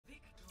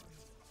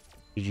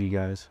GG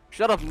guys.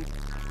 Shut up.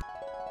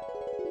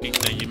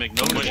 Hey, you make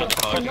no money. Shut the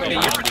fuck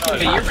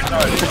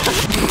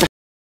up.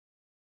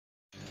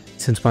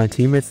 Since my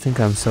teammates think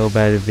I'm so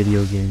bad at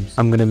video games,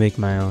 I'm gonna make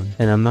my own,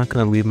 and I'm not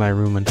gonna leave my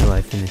room until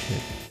I finish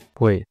it.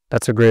 Wait,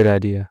 that's a great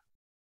idea.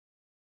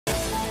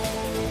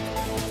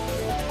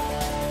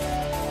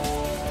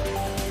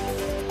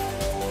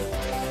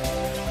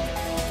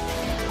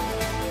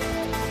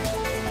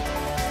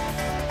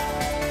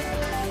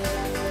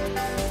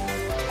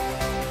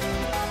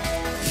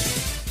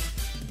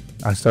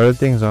 I started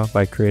things off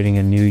by creating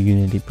a new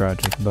Unity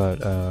project, but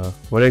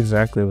what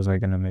exactly was I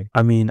gonna make?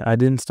 I mean, I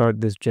didn't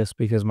start this just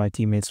because my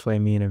teammates play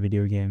me in a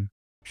video game.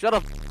 Shut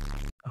up.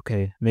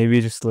 Okay, maybe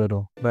just a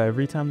little, but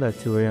every time that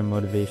 2 AM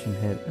motivation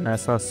hit and I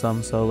saw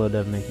some solo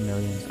dev make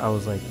millions, I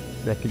was like,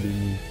 that could be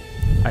me.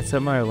 I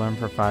set my alarm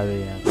for 5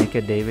 AM, make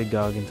a David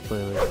Goggins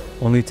playlist,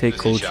 only take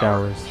cold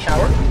showers,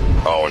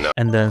 Oh no.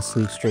 and then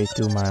sleep straight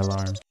through my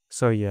alarm.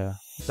 So yeah,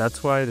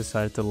 that's why I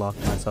decided to lock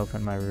myself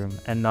in my room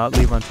and not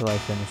leave until I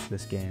finish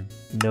this game.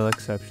 No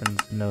exceptions,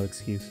 no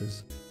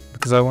excuses.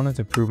 Because I wanted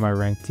to prove my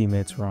ranked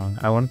teammates wrong.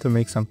 I wanted to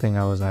make something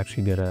I was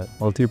actually good at.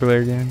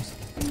 Multiplayer games?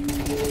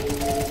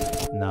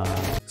 Nah.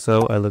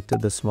 So I looked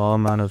at the small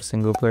amount of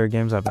single player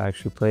games I've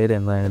actually played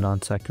and landed on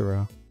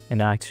Sekiro,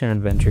 an action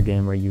adventure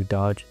game where you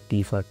dodge,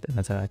 deflect, and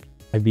attack.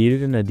 I beat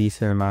it in a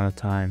decent amount of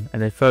time,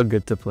 and it felt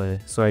good to play,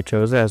 so I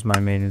chose it as my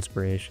main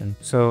inspiration.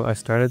 So I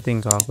started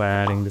things off by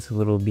adding this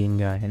little bean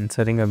guy and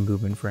setting a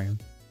movement frame.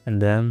 And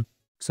then,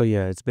 so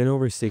yeah, it's been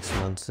over 6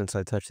 months since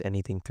I touched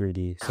anything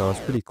 3D, so I was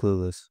pretty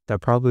clueless.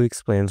 That probably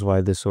explains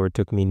why this sword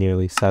took me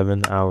nearly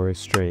 7 hours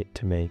straight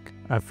to make.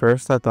 At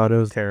first I thought it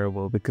was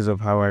terrible because of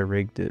how I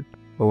rigged it,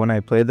 but when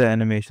I played the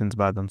animations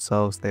by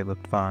themselves they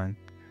looked fine.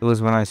 It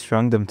was when I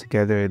strung them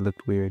together it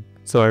looked weird.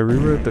 So I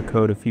rewrote the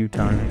code a few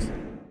times.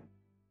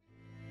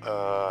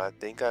 I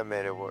think I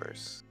made it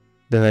worse.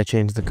 Then I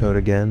changed the code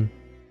again.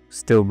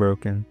 Still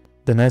broken.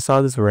 Then I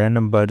saw this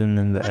random button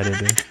in the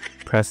editor.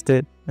 Pressed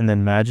it, and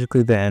then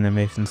magically the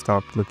animation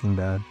stopped looking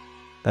bad.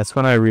 That's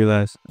when I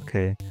realized,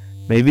 okay,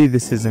 maybe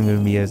this isn't going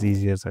to be as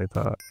easy as I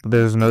thought. But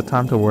there's no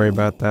time to worry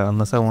about that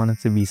unless I wanted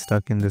to be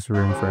stuck in this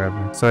room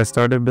forever. So I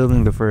started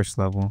building the first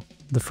level.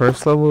 The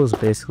first level was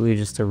basically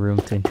just a room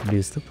to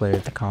introduce the player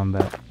to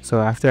combat.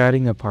 So after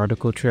adding a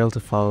particle trail to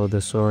follow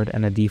the sword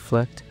and a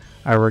deflect,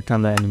 I worked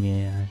on the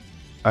enemy AI.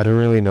 I don't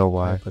really know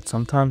why. But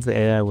sometimes the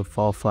AI would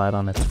fall flat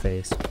on its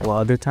face, while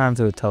other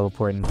times it would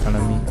teleport in front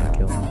of me and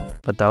kill me.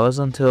 But that was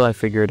until I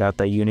figured out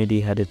that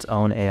Unity had its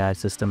own AI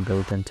system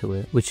built into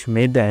it, which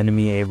made the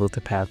enemy able to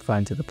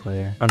pathfind to the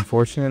player.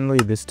 Unfortunately,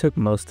 this took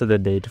most of the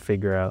day to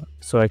figure out,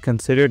 so I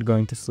considered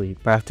going to sleep.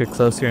 But after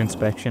closer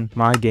inspection,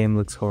 my game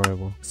looks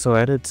horrible. So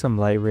I added some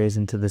light rays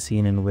into the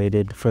scene and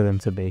waited for them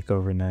to bake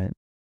overnight.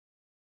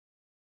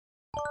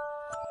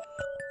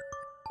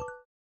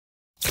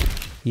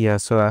 Yeah,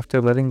 so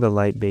after letting the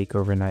light bake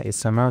overnight, it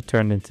somehow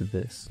turned into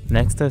this.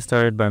 Next I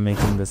started by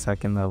making the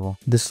second level.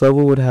 This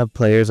level would have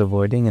players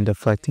avoiding and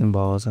deflecting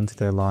balls onto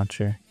their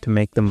launcher to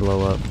make them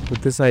blow up.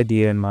 With this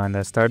idea in mind,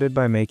 I started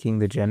by making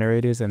the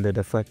generators and the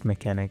deflect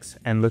mechanics,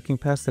 and looking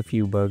past a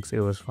few bugs,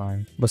 it was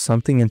fine. But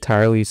something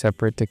entirely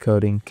separate to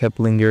coding kept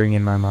lingering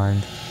in my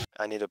mind.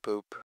 I need a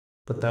poop.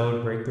 But that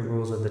would break the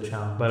rules of the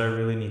challenge. But I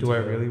really need to. Do I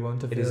really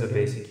want to? It is a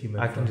basic human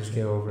function. I can just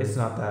get over it. It's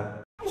not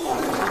that.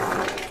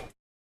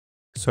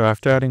 So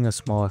after adding a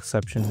small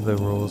exception to the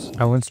rules,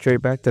 I went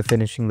straight back to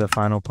finishing the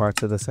final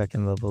parts of the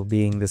second level,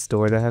 being this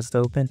door that has to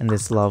open and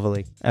this lava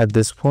lake. At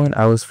this point,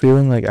 I was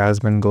feeling like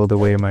Asmongold the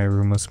way my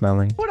room was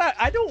smelling. But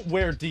I don't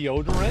wear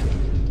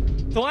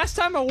deodorant. The last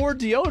time I wore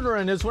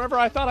deodorant is whenever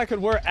I thought I could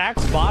wear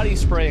Axe body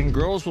spray and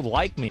girls would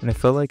like me. And I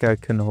felt like I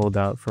couldn't hold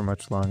out for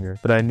much longer.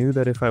 But I knew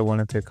that if I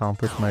wanted to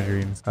accomplish my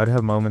dreams, I'd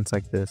have moments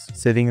like this,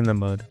 sitting in the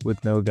mud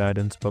with no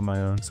guidance but my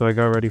own. So I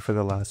got ready for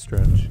the last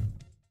stretch.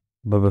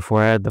 But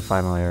before I add the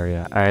final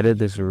area, I added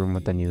this room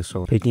with a new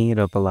sword. Picking it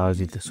up allows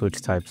you to switch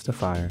types to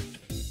fire.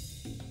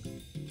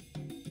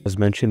 As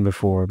mentioned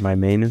before, my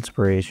main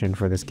inspiration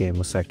for this game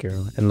was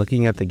Sekiro, and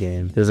looking at the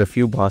game, there's a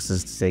few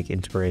bosses to take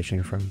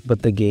inspiration from.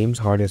 But the game's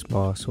hardest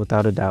boss,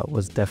 without a doubt,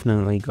 was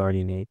definitely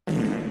Guardian 8.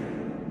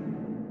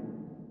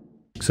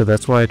 So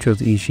that's why I chose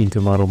Ishin to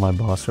model my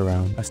boss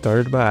around. I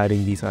started by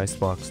adding these ice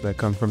blocks that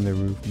come from the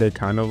roof. They're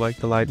kind of like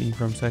the lightning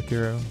from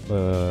Sekiro,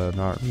 but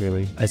not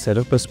really. I set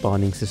up a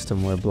spawning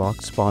system where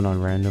blocks spawn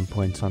on random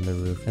points on the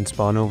roof and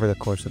spawn over the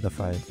course of the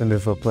fight. And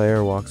if a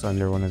player walks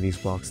under one of these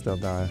blocks, they'll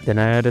die. Then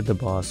I added the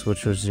boss,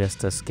 which was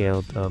just a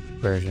scaled up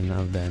version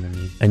of the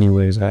enemy.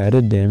 Anyways, I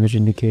added damage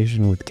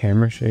indication with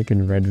camera shake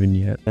and red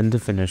vignette. Then to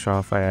finish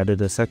off, I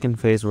added a second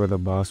phase where the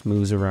boss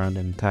moves around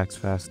and attacks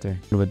faster.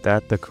 And with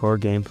that, the core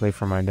gameplay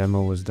for my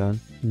demo was done.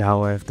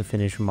 Now I have to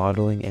finish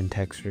modeling and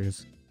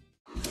textures.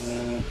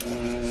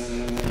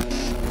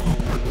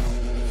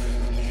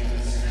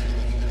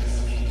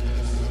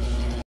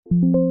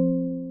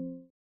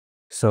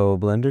 So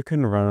Blender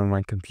couldn't run on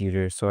my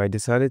computer, so I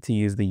decided to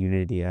use the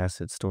Unity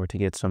asset store to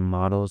get some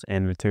models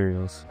and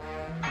materials.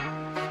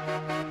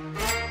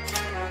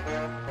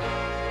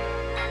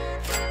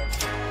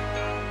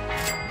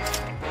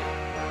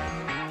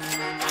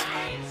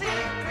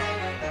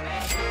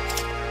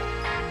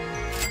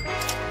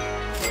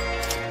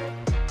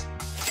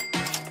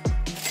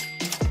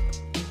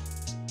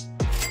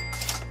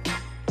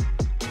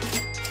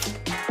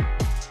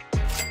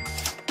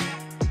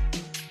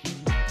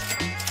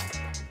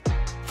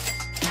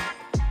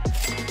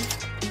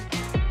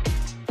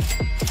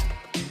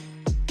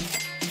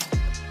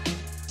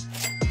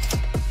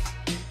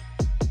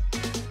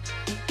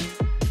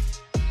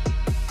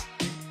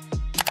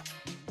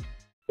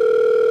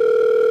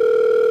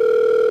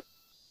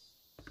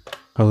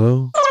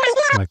 Hello?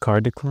 My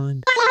card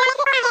declined?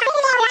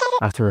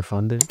 I have to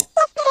refund it?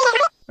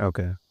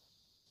 Okay.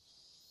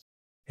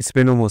 It's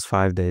been almost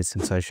 5 days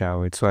since I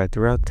showered, so I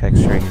threw out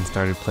texturing and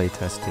started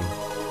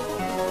playtesting.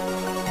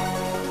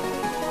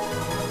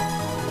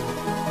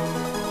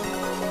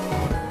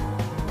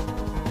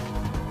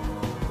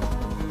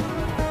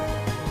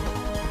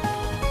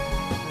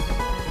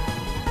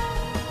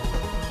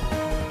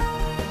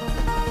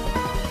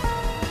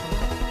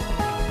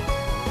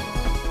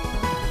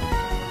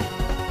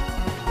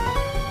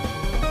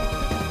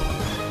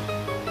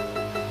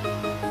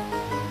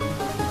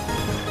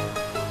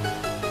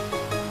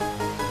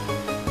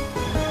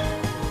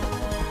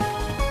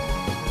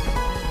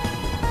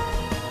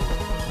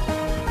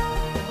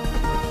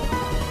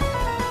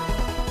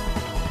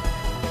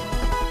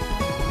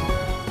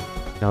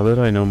 Now that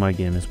I know my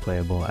game is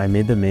playable, I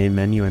made the main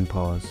menu and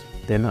pause.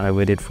 Then I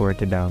waited for it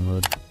to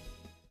download.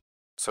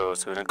 So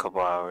it's been a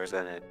couple hours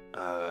and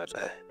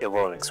it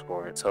won't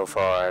export. So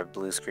far I've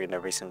blue screened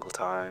every single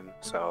time,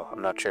 so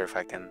I'm not sure if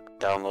I can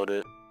download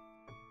it.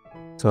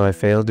 So I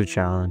failed the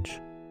challenge.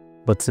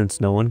 But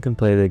since no one can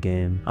play the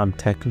game, I'm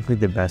technically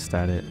the best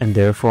at it, and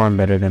therefore I'm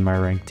better than my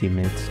ranked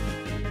teammates.